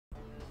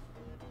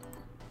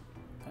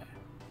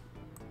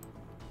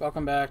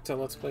Welcome back to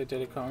Let's Play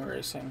Diddy Kong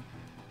Racing.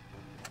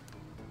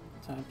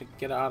 Time to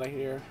get out of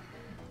here.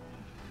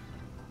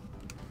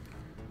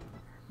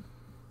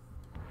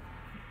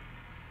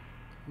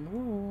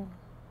 Ooh.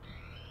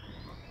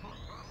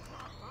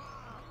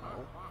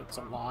 Oh, it's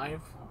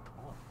alive?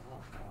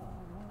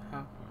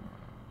 How?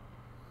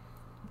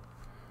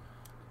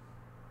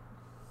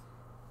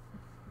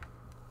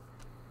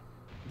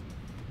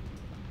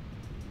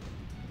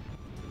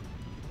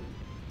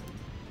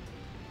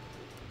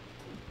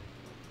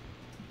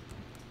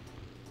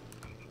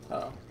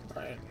 Oh,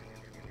 right.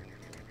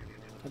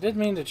 I did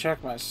mean to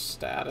check my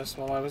status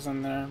while I was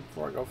in there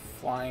before I go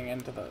flying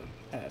into the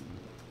head.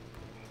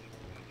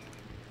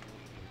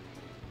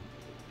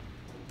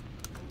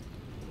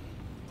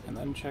 And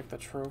then check the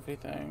trophy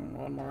thing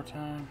one more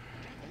time.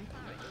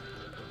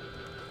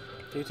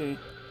 DT.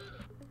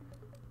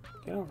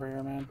 Get over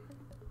here, man.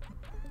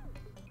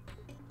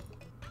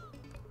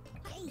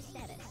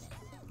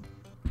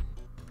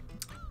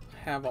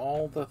 Have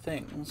all the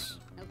things.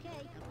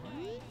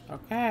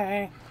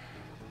 Okay.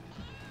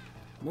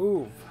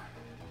 Move.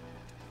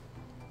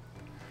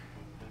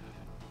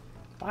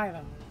 Buy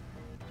them.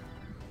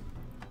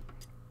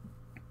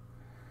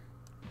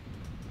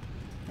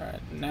 Alright,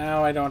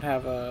 now I don't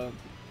have a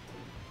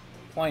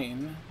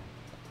plane.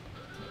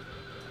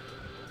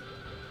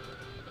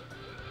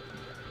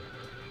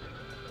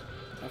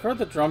 I've heard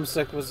the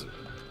drumstick was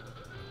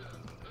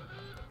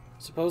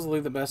supposedly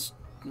the best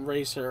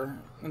racer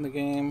in the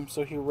game,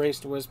 so he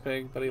raced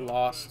Wizpig, but he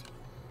lost.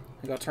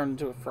 He got turned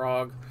into a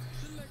frog.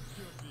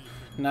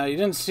 Now, you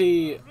didn't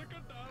see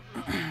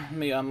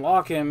me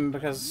unlock him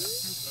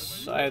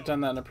because I had done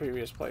that in a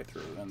previous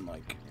playthrough, and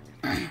like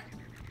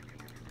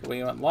the way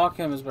you unlock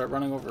him is by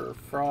running over a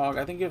frog.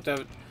 I think you have to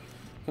have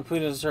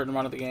completed a certain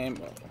amount of the game.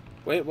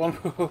 Wait, one.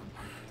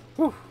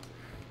 Whew.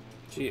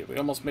 Gee, we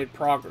almost made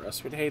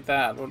progress. We'd hate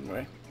that, wouldn't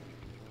we?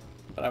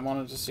 But I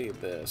wanted to see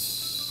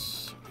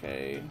this.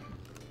 Okay.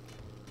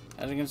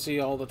 As you can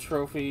see, all the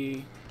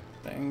trophy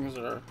things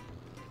are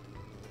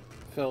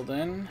filled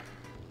in.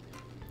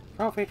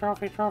 Trophy,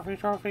 trophy, trophy,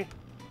 trophy.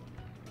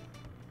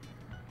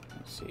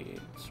 Let's see,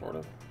 sort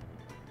of.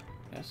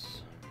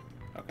 Yes.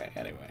 Okay,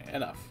 anyway,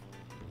 enough.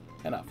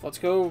 Enough. Let's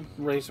go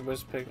race a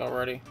Wizpig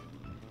already.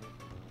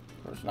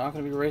 Of course, not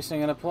going to be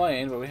racing in a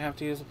plane, but we have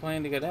to use a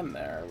plane to get in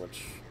there,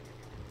 which...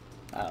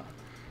 I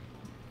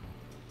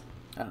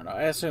don't know.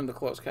 I assume the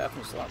closed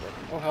caption's still not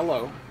working. Oh,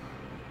 hello.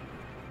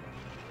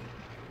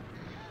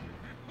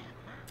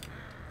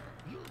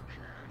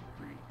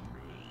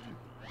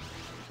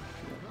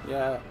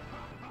 Yeah.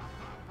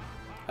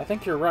 I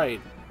think you're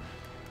right.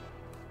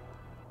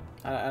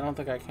 I don't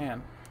think I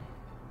can.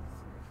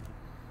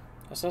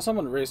 I saw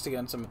someone raced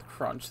against him with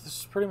Crunch. This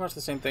is pretty much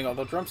the same thing,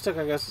 although Drumstick,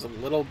 I guess, is a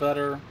little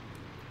better.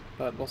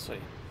 But we'll see.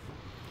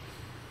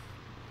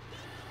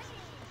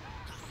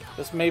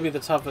 This may be the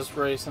toughest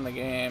race in the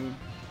game.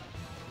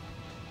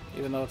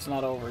 Even though it's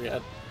not over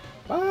yet.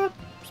 What?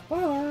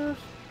 Spoilers!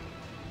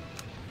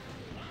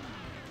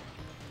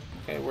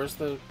 Okay, where's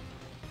the...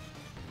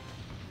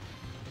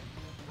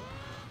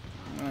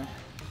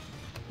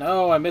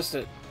 No, I missed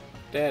it.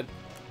 Dead.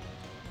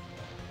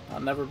 I'll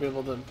never be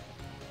able to...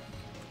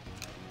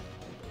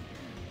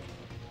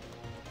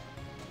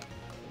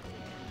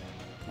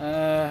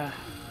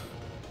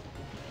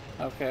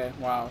 Okay,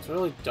 wow, it's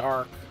really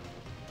dark.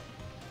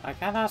 I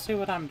cannot see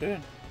what I'm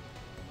doing.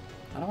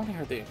 I don't want to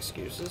hear the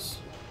excuses.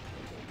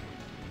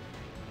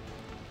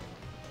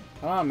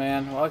 Come on,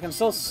 man. Well, I can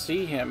still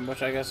see him,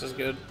 which I guess is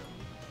good.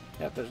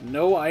 Yep, there's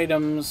no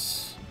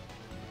items.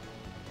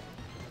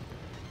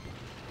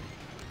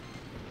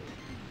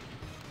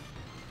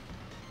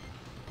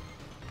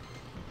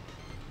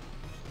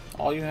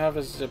 All you have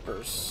is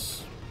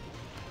zippers.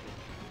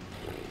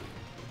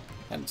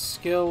 And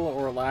skill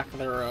or lack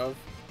thereof.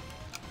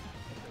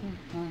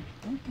 Come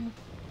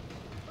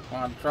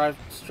on, drive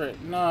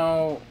straight.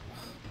 No.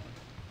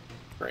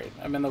 Great,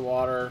 I'm in the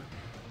water.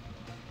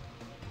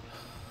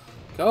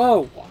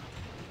 Go!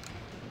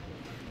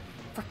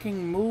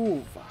 Fucking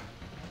move.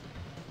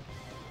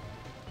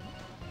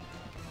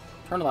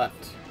 Turn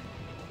left.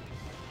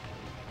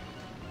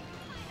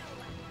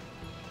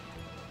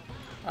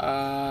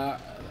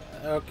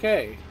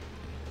 Okay.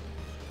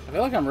 I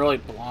feel like I'm really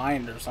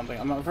blind or something.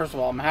 First of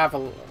all, I'm half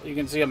a... You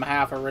can see I'm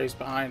half a race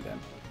behind him.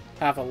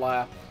 Half a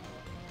lap.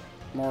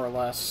 More or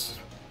less.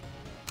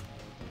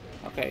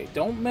 Okay,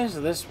 don't miss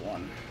this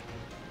one.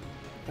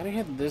 Gotta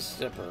hit this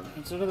zipper.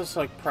 Consider this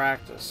like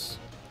practice.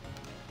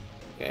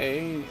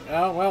 Okay.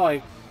 Oh, well,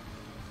 I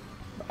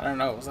don't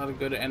know. Was that a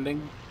good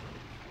ending?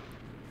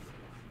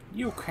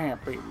 You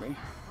can't beat me.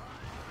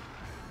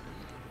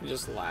 He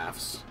just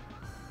laughs.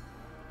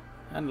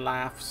 And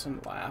laughs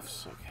and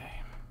laughs.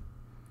 Okay.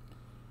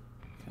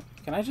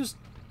 Can I just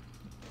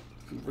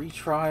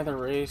retry the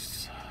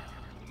race?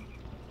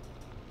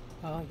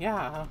 Well,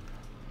 yeah.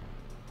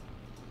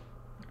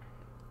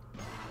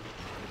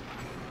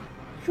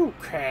 You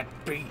can't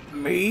beat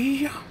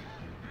me.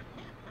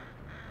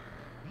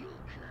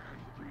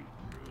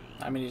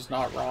 I mean, he's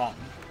not wrong.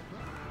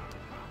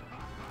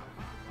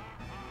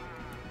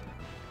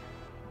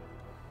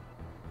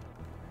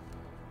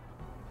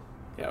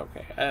 Yeah,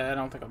 okay. I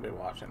don't think I'll be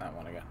watching that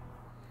one again.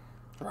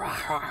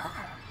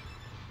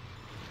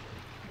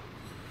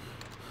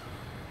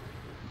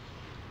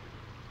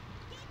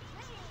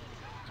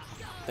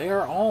 They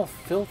are all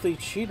filthy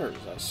cheaters,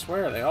 I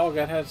swear. They all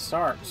get head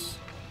starts.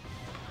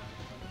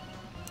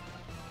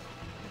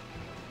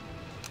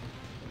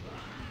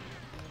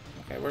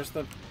 Okay, where's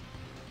the...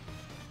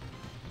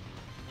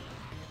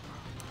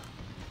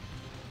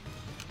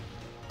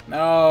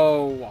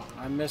 No!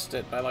 I missed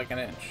it by like an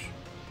inch.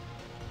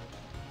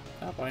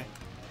 Oh boy.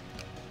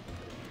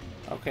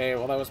 Okay,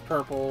 well that was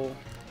purple.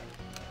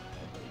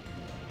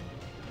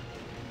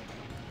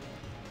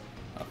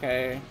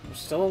 Okay, we're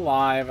still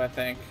alive, I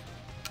think.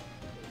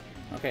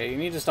 Okay, you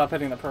need to stop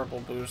hitting the purple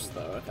boost,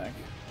 though, I think.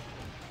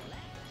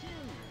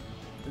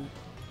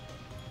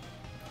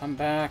 Come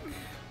back.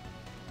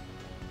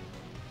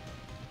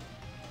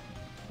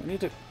 We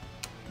need to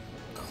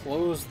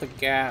close the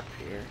gap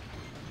here.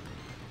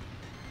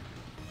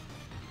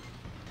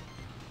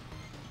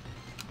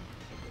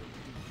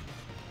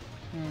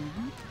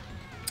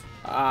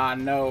 Ah,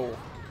 no.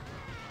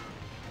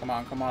 Come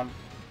on, come on.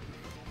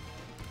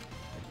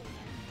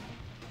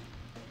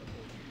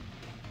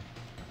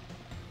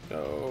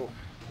 Go.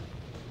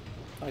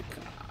 Like,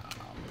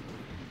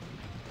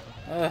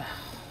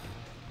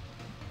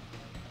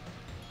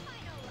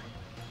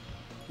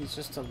 he's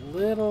just a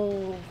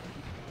little...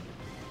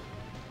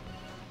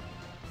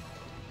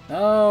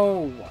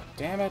 No!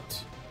 Damn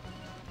it!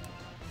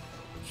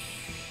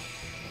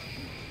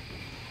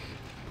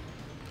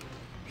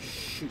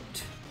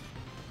 Shoot.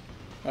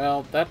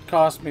 Well, that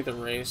cost me the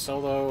race,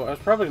 although I was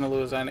probably going to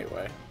lose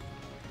anyway.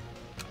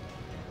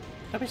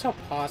 Don't be so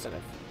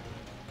positive.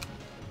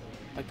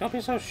 Like, don't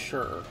be so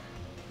sure.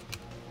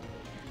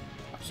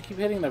 I just keep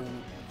hitting the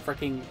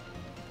freaking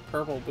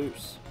purple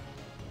boost.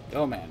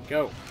 Go, man,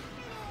 go.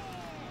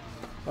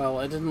 Well,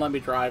 it didn't let me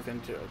drive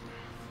into it.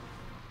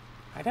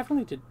 I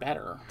definitely did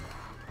better.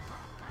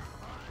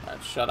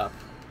 Alright, shut up.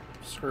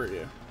 Screw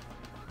you.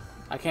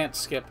 I can't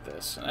skip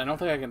this. And I don't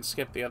think I can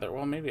skip the other...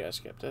 Well, maybe I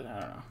skipped it. I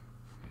don't know.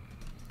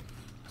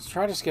 Let's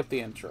try to skip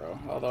the intro.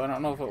 Although I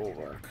don't know if it will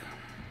work.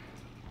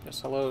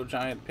 Just hello,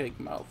 giant pig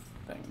mouth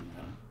thing.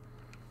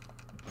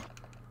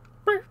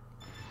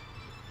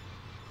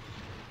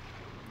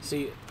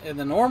 See, in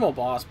the normal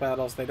boss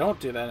battles, they don't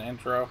do that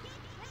intro.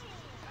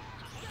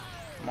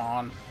 Come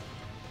on.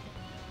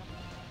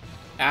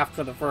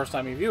 After the first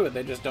time you view it,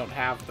 they just don't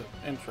have the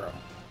intro.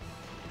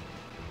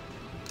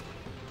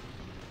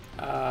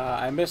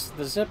 I missed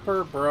the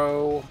zipper,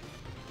 bro.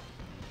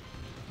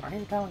 Why are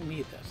you telling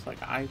me this? Like,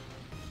 I'm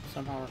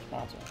somehow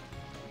responsible.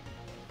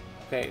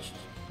 Okay,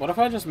 what if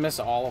I just miss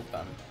all of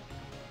them?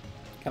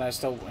 Can I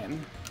still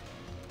win?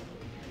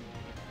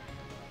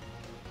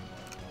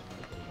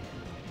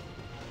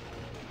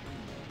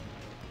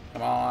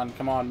 Come on,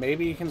 come on.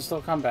 Maybe you can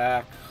still come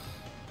back.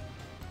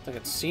 Like,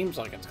 it seems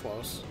like it's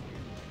close.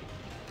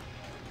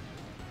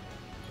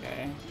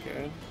 Okay,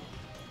 good.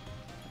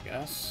 I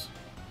guess.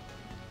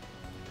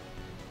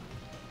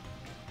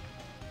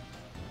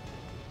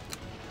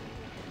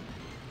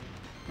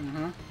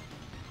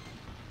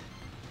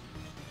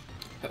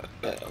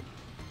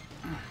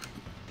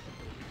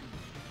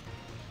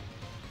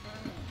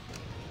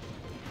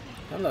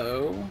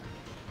 Hello.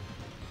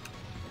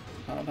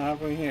 What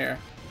have we here?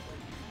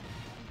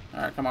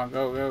 Alright, come on,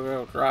 go, go,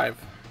 go, drive.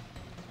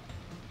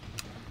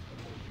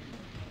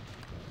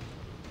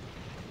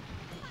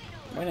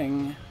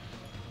 Winning.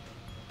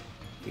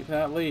 Keep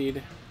that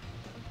lead.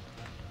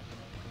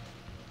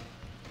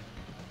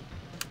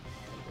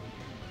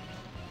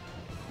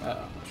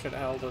 Should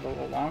have held it a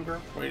little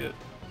longer. Waited.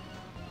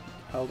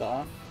 Held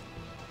off.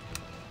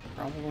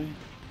 Probably.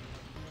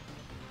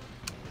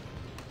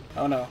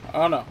 Oh no,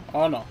 oh no,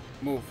 oh no.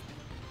 Move.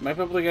 Might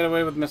be able to get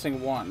away with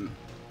missing one.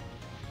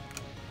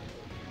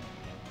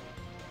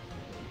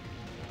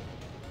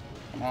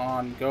 Come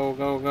on, go,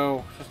 go,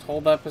 go. Just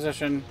hold that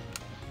position.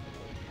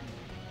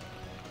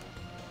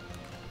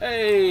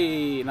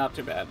 Hey, not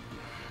too bad.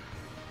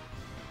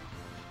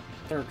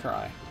 Third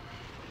try.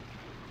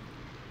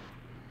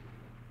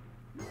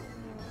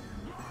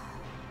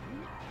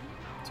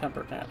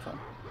 Temper tantrum.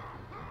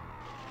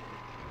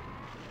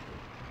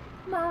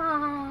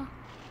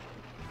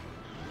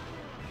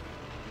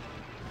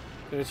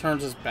 He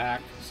turns his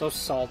back. So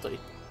salty.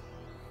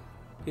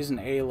 He's an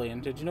alien.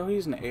 Did you know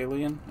he's an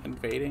alien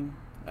invading?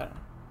 I don't know.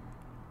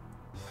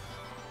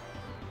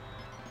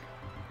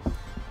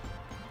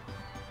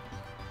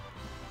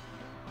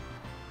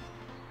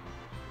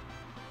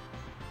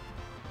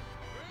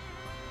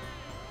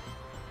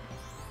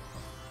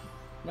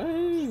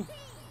 Hey!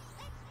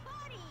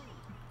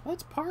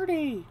 Let's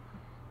party!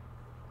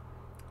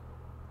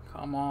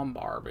 Come on,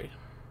 Barbie.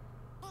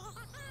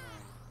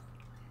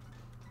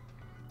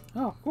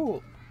 Oh,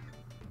 cool.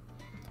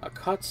 A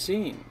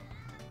cutscene.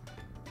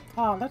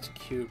 Oh, that's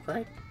cute,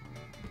 right?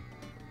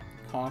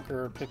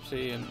 Conquer,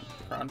 Pipsy, and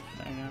Crunch.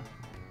 There you go.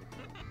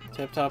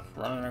 Tip Top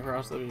running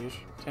across the beach.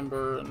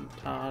 Timber and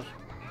Taj.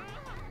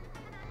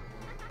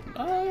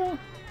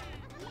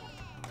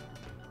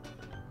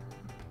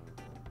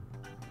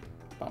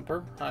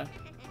 Bumper, hi.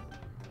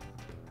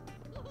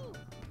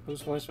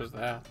 Whose voice was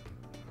that?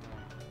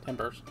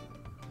 Timbers.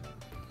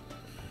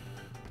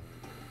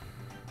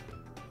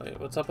 Wait,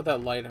 what's up with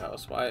that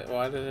lighthouse?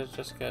 Why did it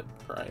just get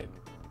bright?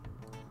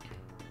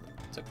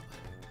 It's a...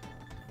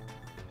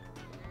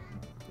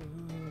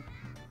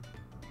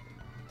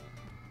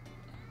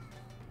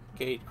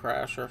 Gate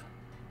crasher.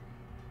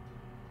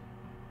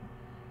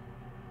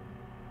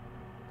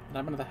 What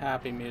happened to the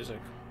happy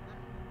music?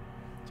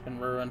 It's been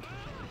ruined.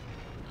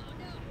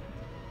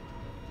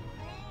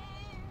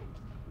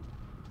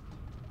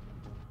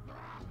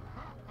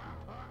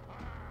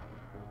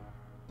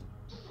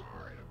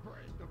 Sorry to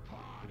break the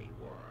party,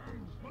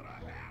 worms, but I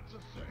had to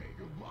say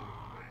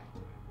goodbye.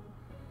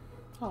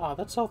 Aw,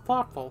 that's so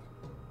thoughtful.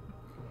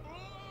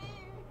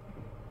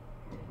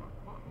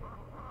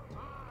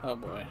 Oh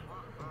boy.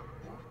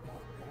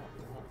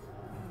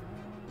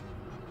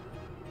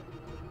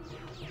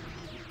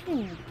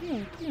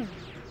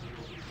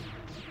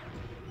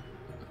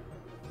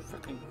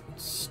 Freaking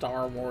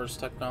Star Wars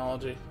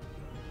technology.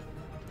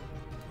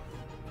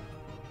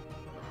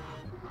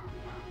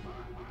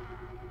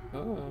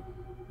 Oh.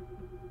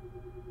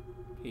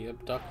 He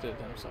abducted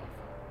himself.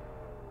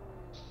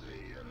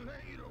 See you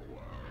later,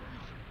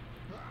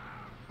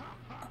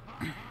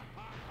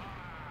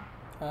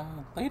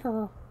 worms.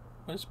 Later,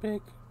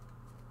 Wizpig.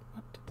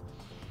 What?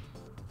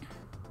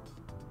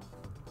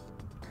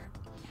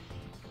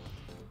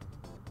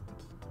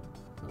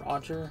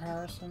 Roger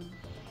Harrison?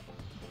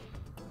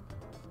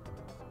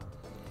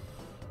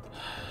 I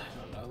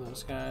don't know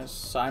those guys.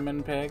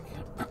 Simon Pegg.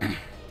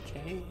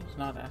 Jay is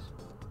not S.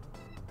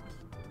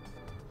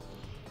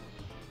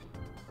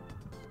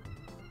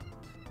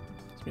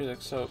 This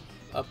music's so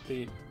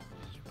upbeat.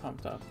 It's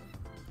pumped up.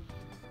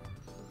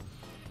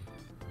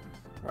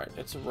 Right,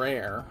 it's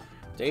rare.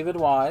 David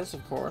Wise,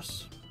 of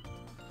course.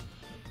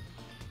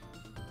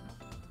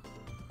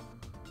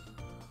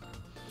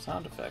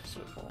 Sound effects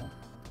are cool.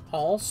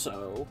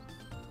 Also,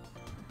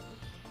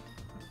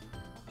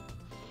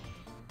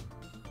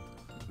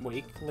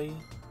 Wakely.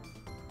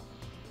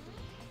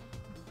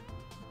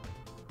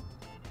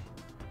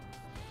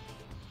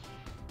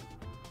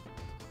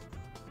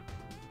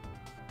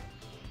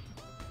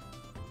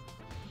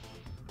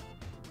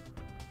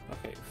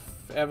 Okay,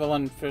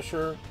 Evelyn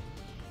Fisher.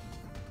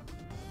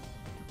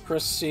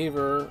 Chris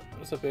Seaver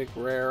is a big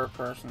rare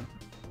person.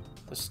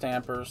 The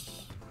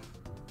Stampers.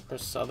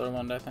 Chris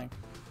Sutherland, I think.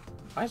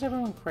 Why is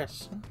everyone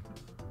Chris?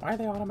 Why are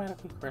they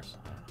automatically Chris?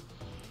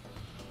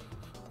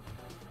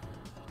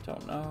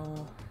 Don't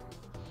know.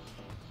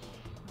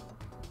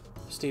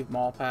 Steve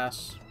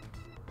Malpass.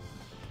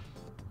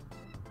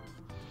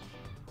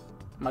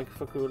 Mike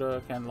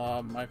Fukuda, Ken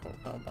Lobb, Michael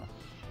Koba,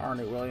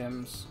 Arnie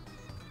Williams.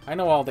 I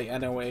know all the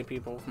NOA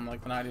people from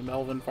like the 90s.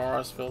 Melvin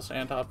Forrest, Phil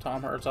Santop,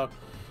 Tom Herzog,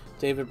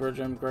 David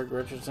Bridgham, Greg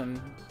Richardson,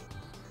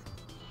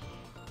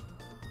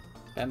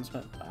 Ben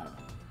Smith. I don't know.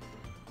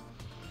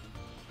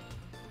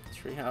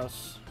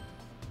 Treehouse,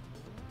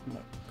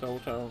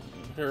 Goto,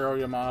 Hiro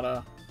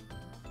Yamada,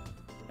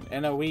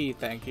 and NOE,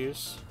 thank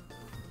yous.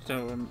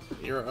 So,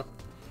 Europe.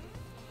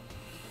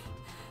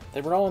 They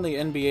were all in the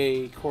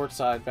NBA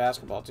courtside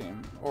basketball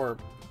team, or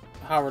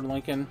Howard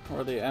Lincoln,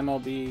 or the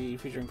MLB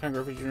featuring Ken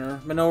Griffey Jr.,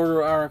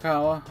 Minoru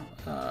Arakawa,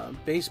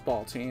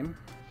 baseball team,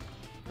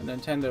 the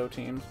Nintendo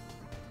teams.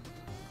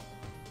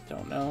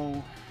 Don't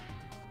know.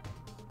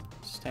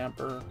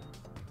 Stamper.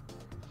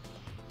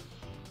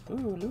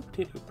 Ooh,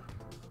 loop-de-loop.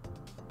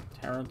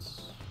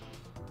 Terrence.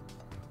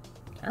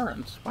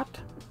 Terrence? What?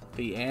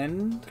 The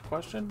end?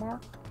 Question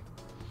mark?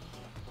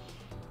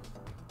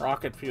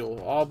 Rocket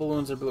fuel. All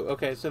balloons are blue.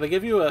 Okay, so they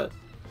give you a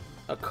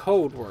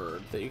code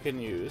word that you can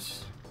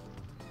use.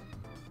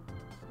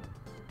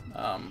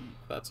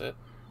 That's it.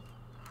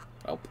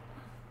 Nope.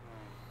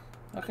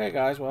 Okay,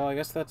 guys. Well, I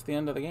guess that's the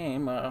end of the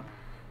game.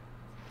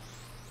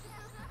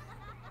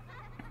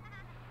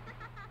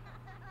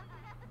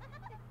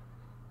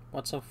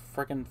 What's so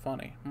frickin'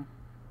 funny?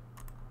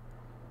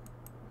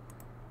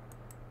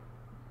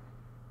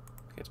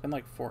 It's been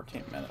like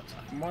 14 minutes.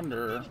 I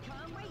wonder...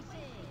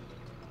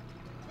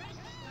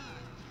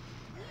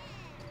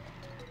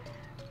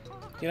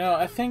 You know,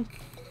 I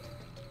think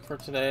for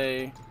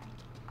today,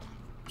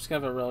 I'm just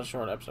gonna have a really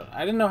short episode. I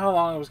didn't know how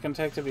long it was gonna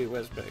take to beat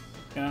Wizpig,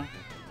 you know?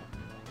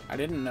 I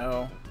didn't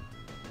know.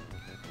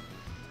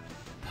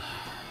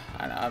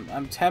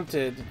 I'm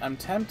tempted. I'm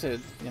tempted,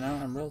 you know?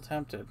 I'm real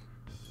tempted.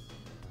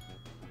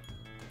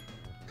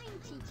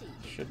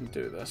 Shouldn't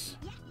do this.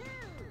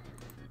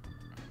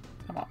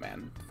 Come on,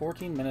 man.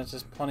 14 minutes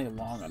is plenty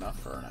long enough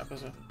for an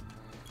episode.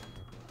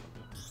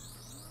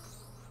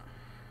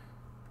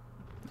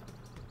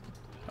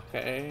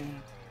 Okay.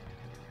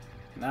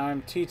 Now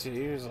I'm TT,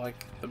 who's like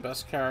the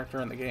best character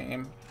in the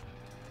game.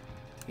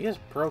 He is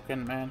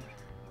broken, man.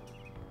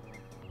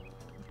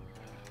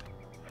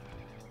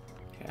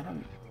 Okay, I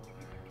don't...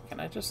 Can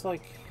I just,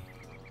 like...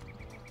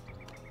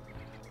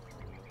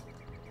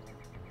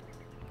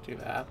 do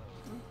that,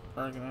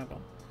 for example?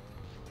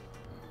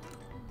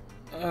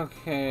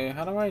 Okay,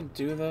 how do I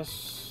do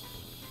this?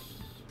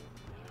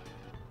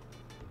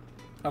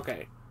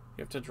 Okay,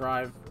 you have to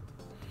drive.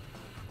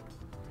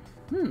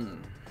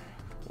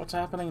 What's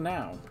happening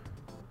now?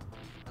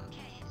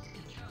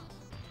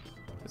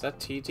 Is that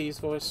TT's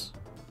voice?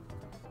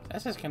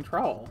 That's his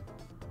control.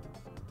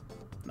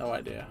 No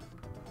idea.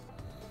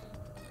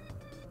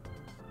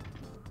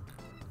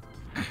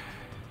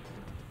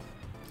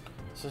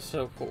 This is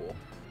so cool.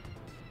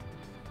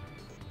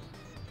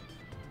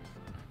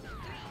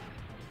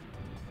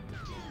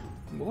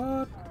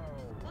 What?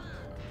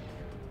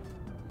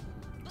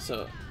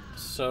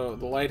 So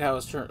the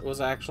lighthouse was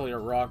actually a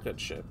rocket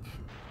ship.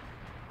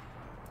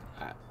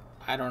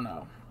 I don't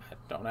know.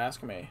 Don't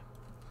ask me.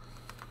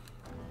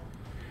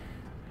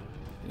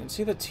 You can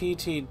see the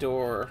TT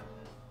door.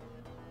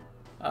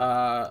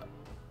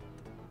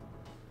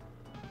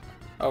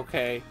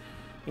 Okay.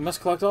 You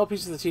must collect all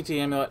pieces of the TT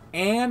amulet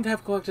and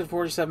have collected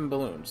 47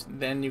 balloons.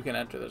 Then you can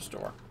enter this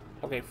door.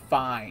 Okay,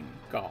 fine.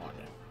 God.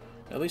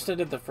 At least I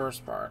did the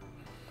first part.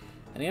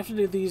 And you have to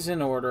do these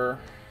in order.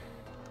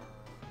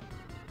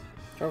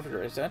 Trophy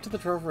race. To enter the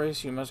trophy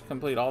race, you must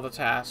complete all the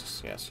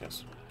tasks. Yes,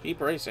 yes.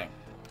 Keep racing.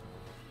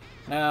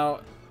 Now,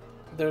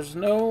 there's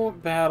no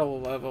battle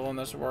level in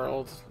this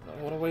world.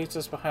 What awaits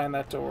us behind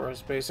that door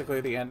is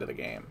basically the end of the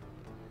game.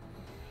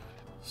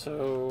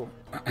 So...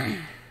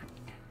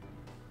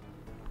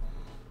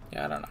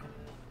 yeah, I don't know.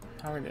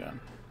 How are we doing?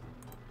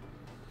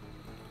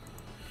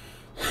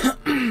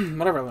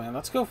 Whatever, man.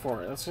 Let's go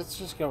for it. Let's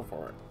just go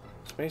for it.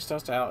 Space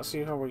dust out. Let's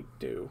see how we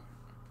do.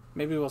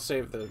 Maybe we'll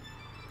save the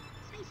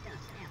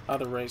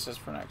other races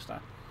for next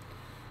time.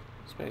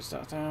 Space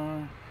dust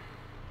out.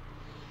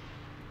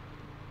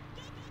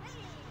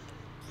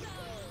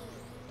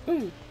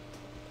 Woo.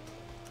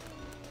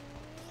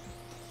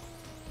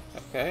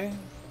 Okay.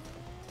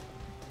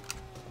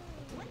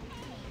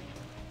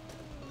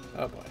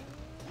 Oh boy.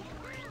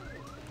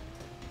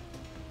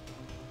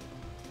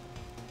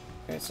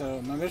 Okay,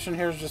 so my mission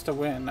here is just to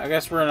win. I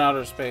guess we're in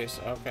outer space.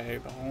 Okay,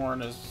 the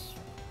horn is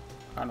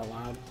kind of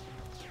loud.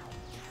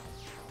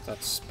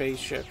 That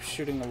spaceship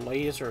shooting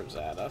lasers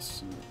at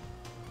us.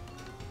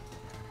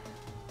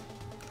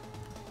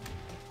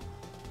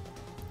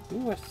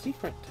 Ooh, a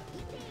secret.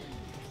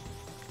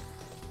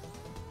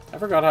 I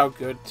forgot how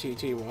good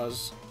TT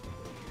was.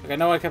 Like, I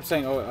know I kept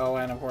saying, oh,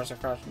 and of course I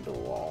crashed into a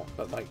wall.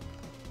 But, like,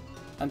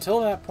 until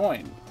that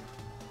point,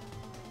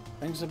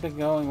 things have been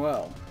going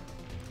well.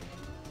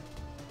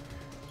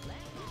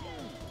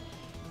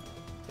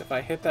 If I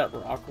hit that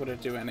rock, would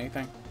it do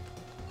anything?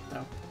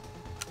 No.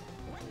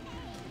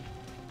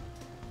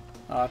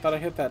 Oh, I thought I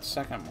hit that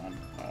second one.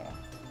 Oh.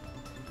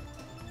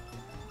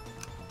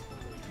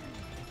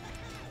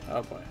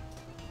 Oh boy.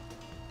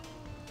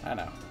 I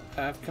know.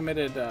 I've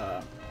committed,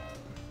 I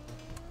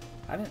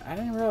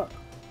didn't really,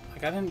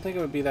 like, I didn't think it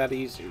would be that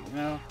easy, you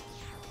know?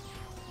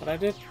 But I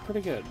did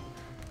pretty good.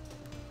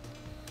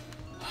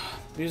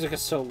 Music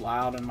is so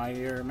loud in my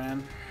ear,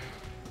 man.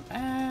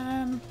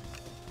 Man!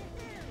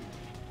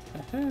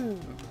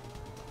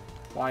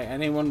 Why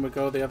anyone would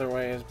go the other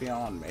way is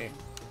beyond me.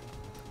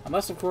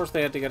 Unless, of course,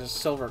 they had to get a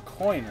silver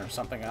coin or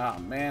something. Ah,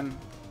 man.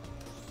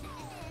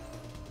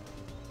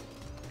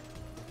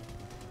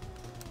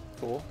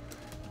 Cool.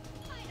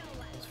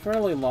 It's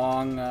fairly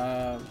long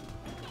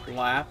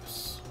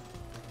laps.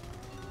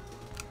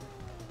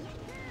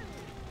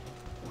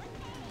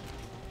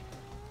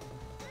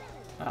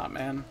 Ah,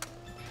 man.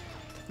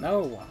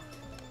 No.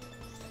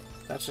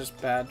 That's just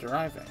bad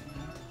driving.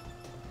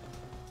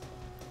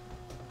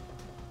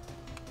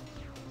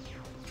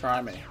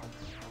 Try me.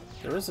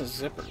 There is a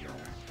zipper there.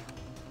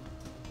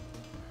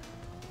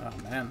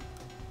 Oh, man.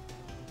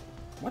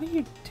 What are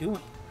you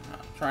doing? Oh,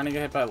 trying to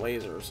get hit by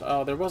lasers.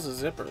 Oh, there was a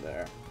zipper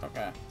there.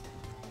 Okay.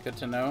 Good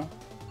to know.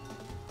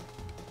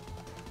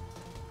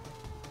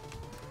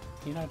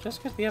 You know,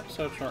 just get the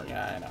episode short.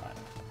 Yeah, I know.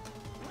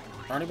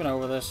 I've already been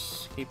over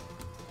this. Keep...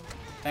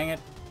 Dang it.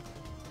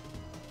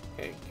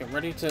 Okay, get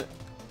ready to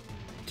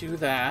do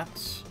that.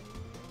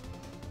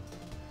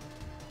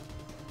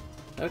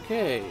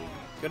 Okay,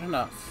 good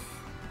enough.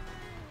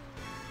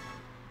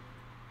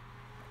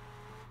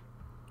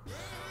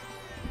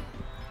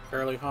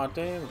 Fairly hot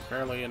day with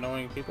fairly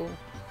annoying people.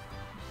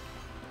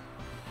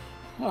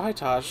 Oh, hi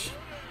Taj.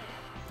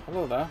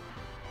 Hello there.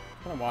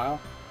 It's been a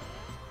while.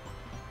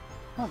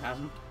 No, it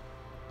hasn't.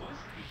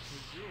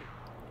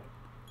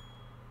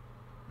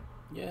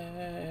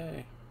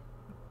 Yay!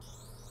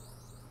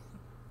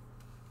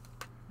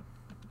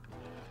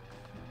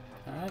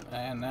 Alright,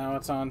 and now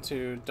it's on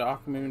to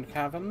Dock Moon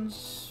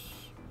Caverns.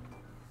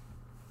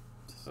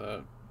 It's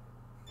a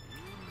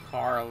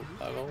car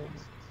level.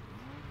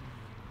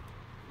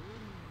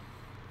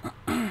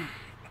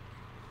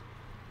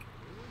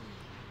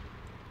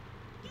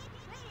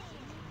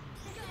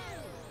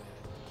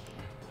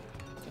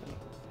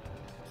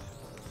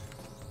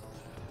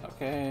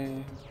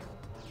 Okay.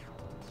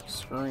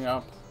 Screwing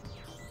up.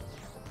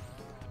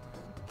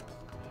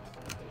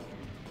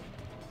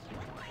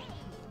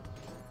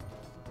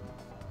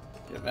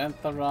 You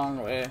went the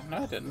wrong way.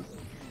 No, I didn't.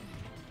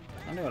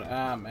 I knew it.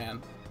 Ah,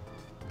 man.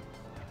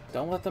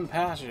 Don't let them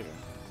pass you.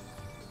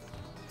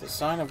 It's a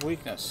sign of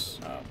weakness.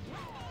 Oh.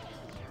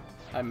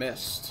 I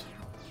missed.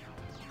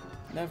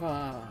 Never.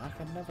 I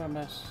can never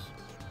miss.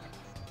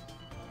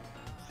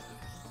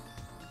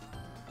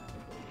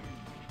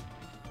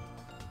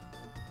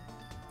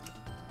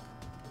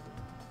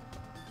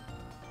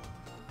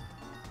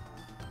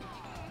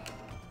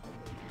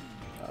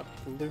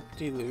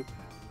 Loop-de-loop.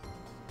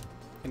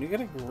 Can you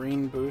get a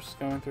green boost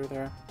going through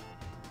there?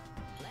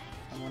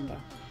 I wonder.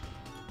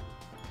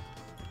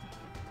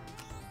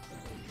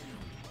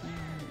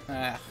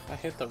 Ah, I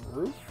hit the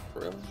roof?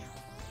 Really?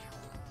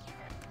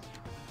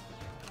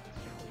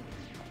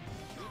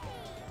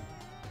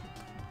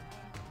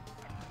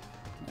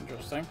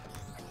 Interesting.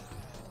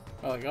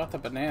 Well, I got the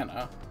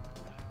banana.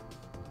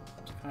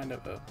 It's kind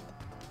of a...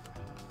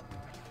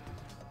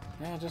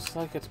 Yeah, just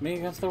like it's me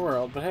against the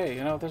world. But hey,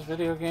 you know, this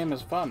video game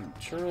is fun.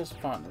 It sure is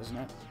fun, isn't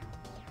it?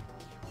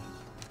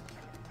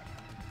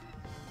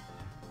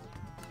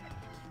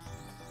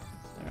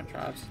 They're gonna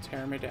try to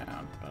tear me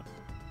down, but...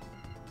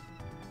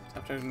 I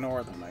have to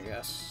ignore them, I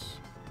guess.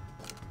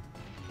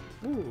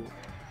 Ooh.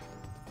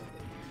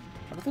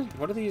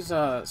 What are these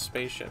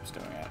spaceships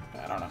doing?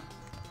 I don't know.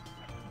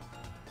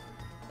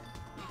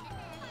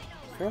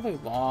 Fairly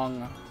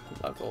long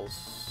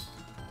levels.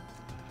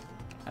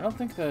 I don't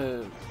think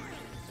the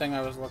thing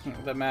I was looking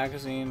at, the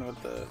magazine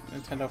with the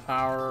Nintendo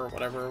Power or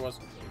whatever it was,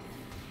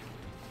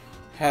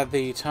 had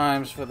the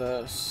times for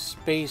the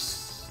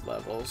space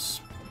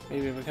levels.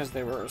 Maybe because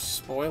they were a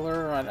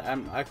spoiler.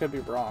 I could be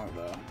wrong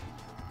though.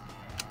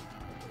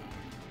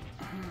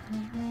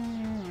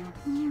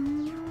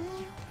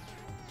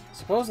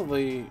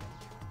 Supposedly,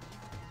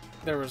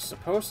 there was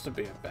supposed to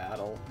be a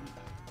battle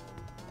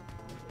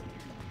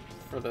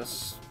for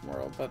this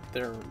world, but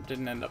there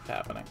didn't end up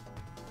happening.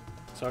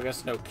 So I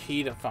guess no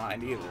key to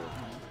find either.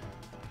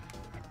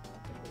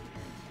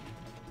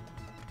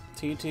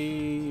 TT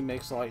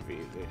makes life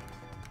easy.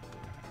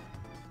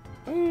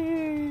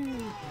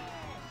 Whee!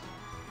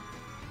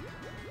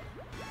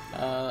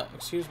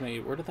 Excuse me,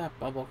 where did that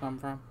bubble come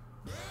from?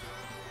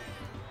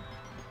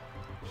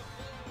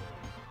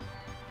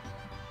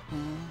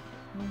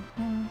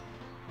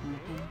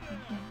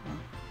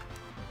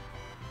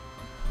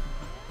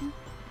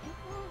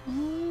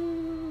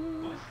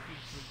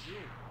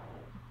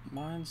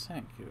 Mine,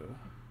 thank you.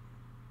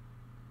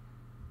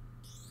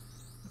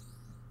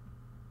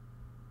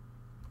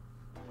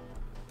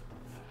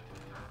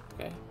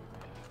 Okay.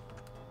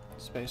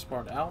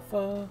 Spaceport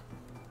Alpha.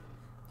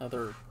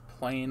 Another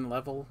plane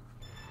level.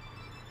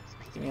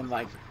 You mean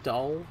like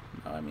dull?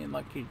 No, I mean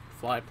like you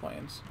fly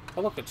planes.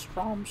 Oh look, it's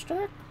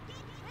Stromstick.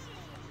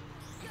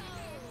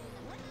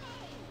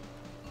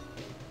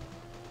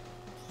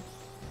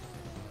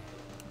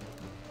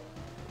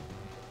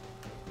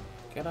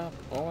 Get up,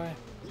 boy.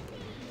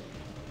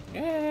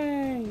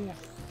 Yay!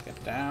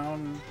 Get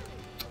down.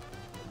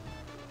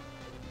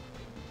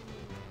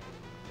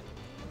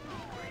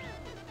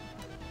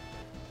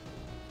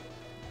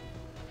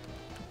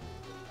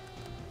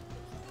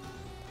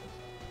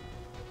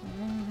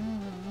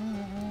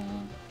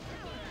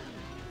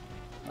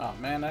 Oh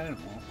man, I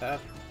didn't want that.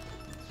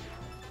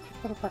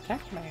 You're gonna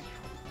protect me.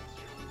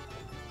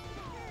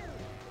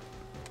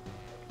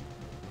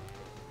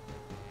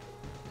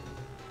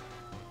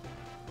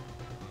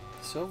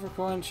 Silver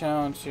coin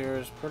challenge here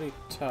is pretty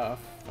tough,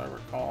 if I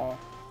recall.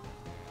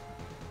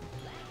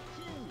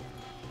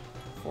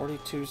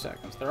 42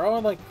 seconds. They're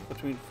all like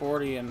between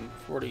 40 and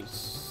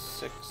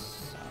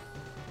 46.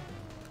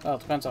 Well, it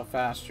depends how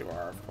fast you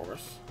are, of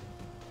course.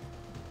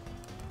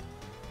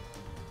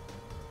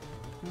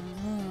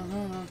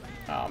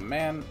 Oh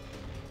man.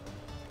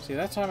 See,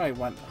 that time I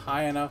went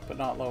high enough but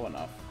not low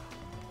enough.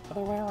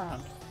 Other way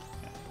around.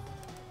 Yeah.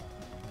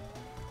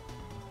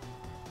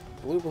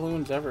 Blue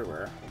balloons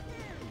everywhere.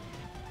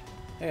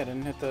 Hey, I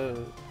didn't hit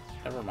the...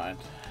 Never mind.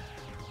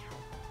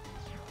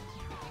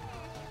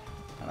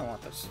 I don't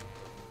want this.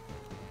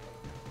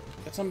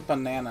 Get some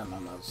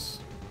banananas.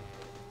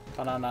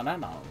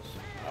 Banananas.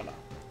 Oh no.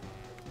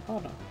 Oh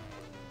no.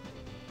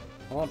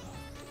 Oh no.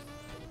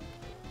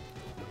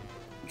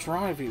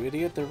 Drive, you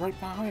idiot. They're right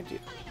behind you.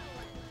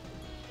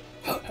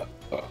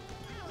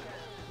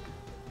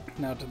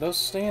 Now, do those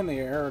stay in the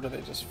air or do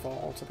they just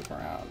fall to the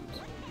ground?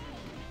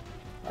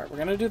 Alright, we're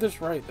gonna do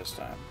this right this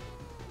time.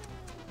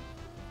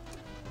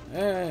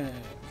 Hey.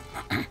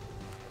 I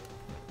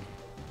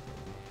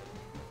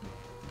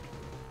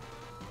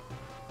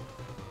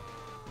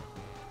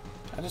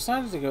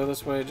decided to go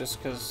this way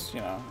just because, you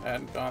know, I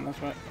hadn't gone this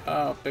way.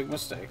 Oh, big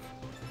mistake.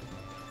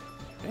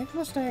 Big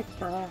mistake,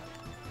 bro.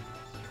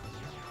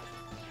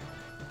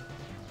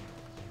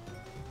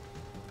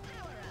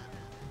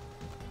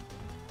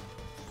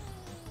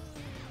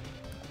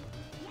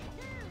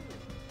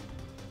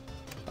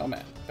 Oh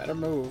man, better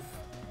move.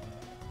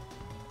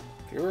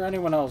 If you were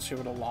anyone else, you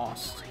would have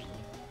lost.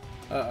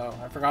 Uh-oh,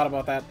 I forgot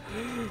about that.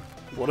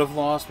 Would have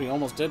lost. We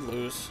almost did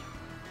lose.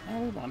 Oh,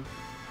 we won.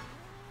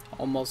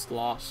 Almost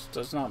lost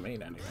does not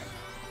mean anything.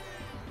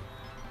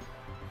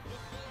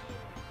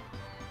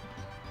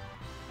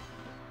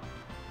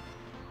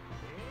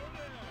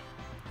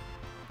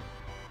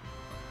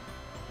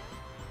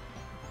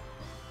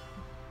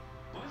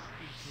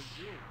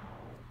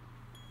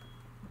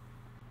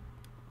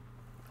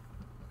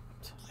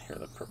 Hear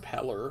the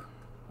propeller.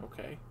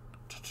 Okay.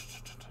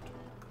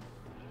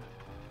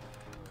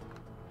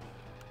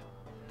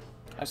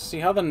 I see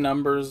how the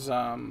numbers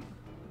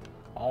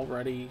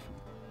already...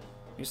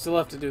 You still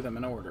have to do them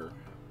in order,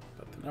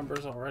 but the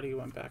numbers already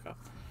went back up.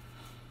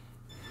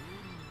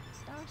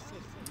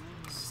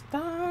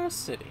 Star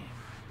City.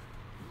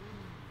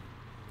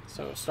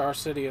 So Star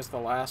City is the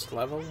last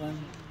level then?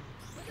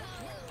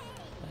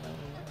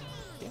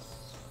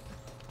 Yes.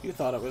 You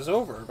thought it was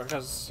over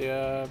because, you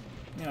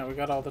know, we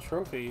got all the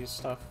trophies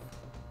stuff.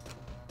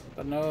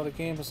 But no, the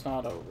game is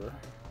not over.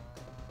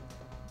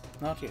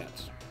 Not yet.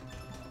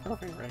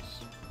 Trophy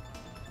race.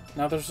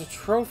 Now there's a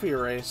trophy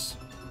race.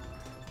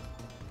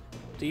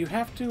 Do you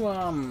have to,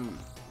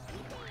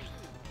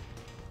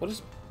 what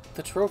is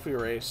the trophy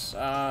race?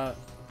 I'm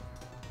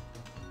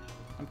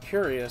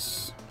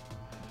curious.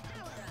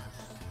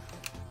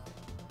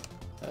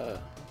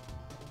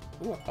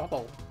 Ooh, a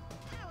bubble.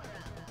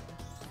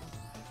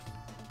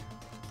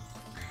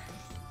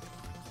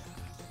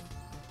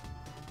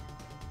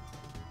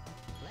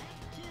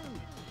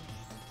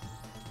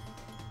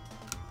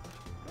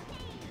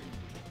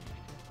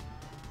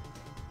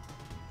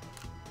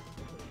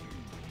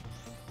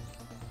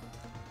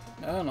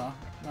 I don't know.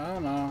 I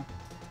don't know.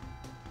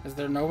 Is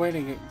there no way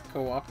to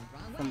go up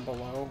from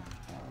below?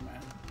 Oh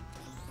man.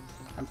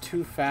 I'm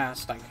too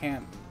fast. I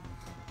can't.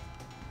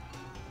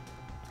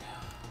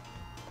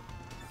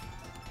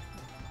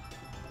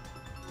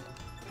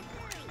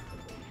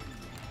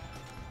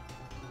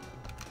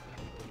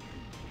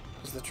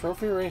 Is the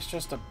trophy race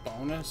just a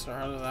bonus, or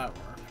how does that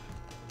work?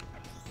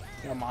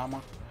 Yo,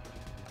 mama.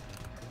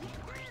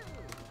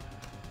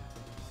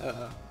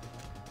 Uh-oh.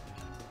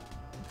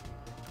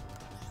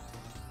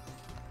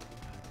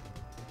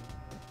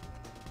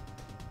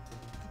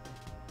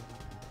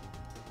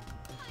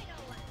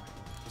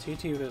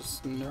 TT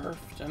was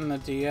nerfed in the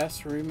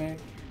DS remake.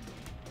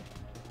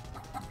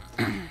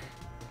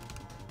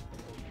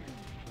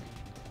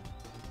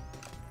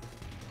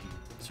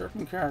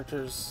 Certain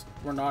characters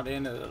were not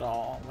in it at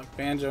all, like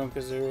Banjo and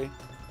Kazooie.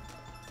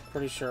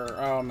 Pretty sure.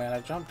 Oh man, I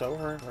jumped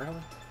over it, really?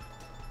 Well,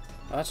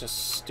 that's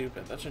just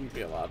stupid. That shouldn't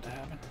be allowed to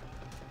happen.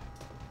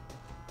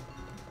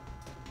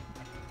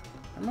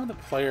 I remember the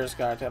player's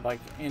guide had like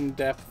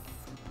in-depth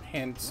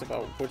hints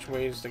about which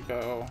ways to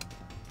go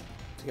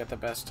to get the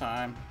best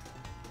time.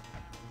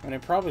 I mean,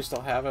 they probably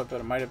still have it, but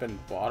it might have been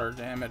water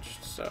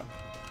damaged, so...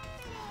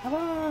 Come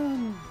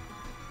on!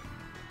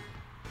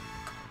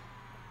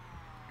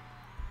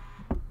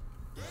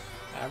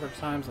 Average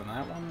times on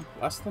that one?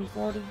 Less than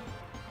 40?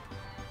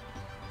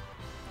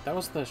 That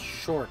was the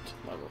short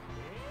level.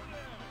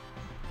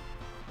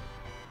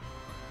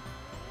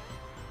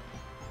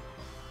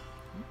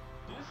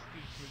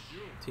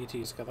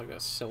 TT's got like a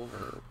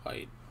silver,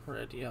 white,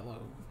 red,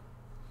 yellow.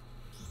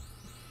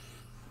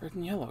 Red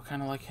and yellow,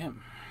 kind of like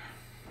him.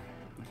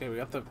 Okay, we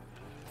got the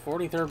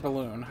 43rd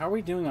balloon. How are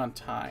we doing on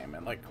time?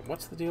 And, like,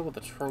 what's the deal with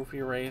the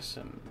trophy race?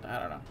 And, I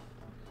don't know.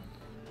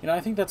 You know, I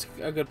think that's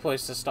a good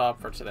place to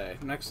stop for today.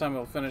 Next time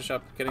we'll finish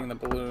up getting the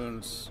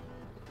balloons.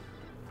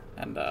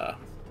 And,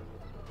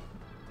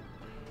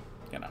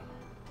 you know,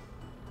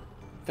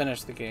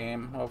 finish the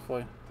game,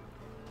 hopefully.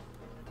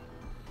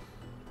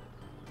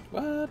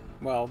 What?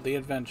 Well, the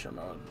adventure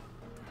mode.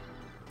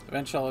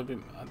 Eventually,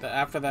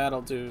 after that,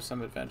 I'll do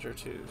some adventure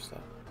too, so...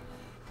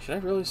 Should I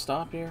really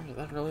stop here? Is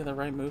that really the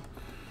right move?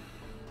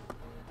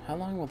 How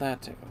long will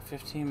that take?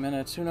 15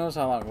 minutes? Who knows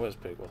how long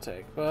Wizpig will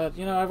take? But,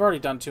 you know, I've already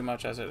done too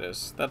much as it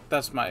is.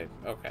 That's my...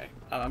 Okay.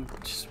 I'm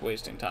just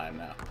wasting time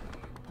now.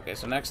 Okay,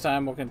 so next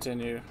time we'll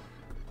continue.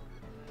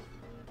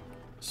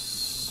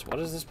 What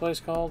is this place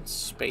called?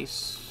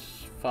 Space...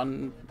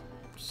 Funland?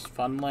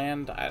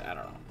 I don't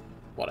know.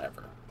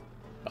 Whatever.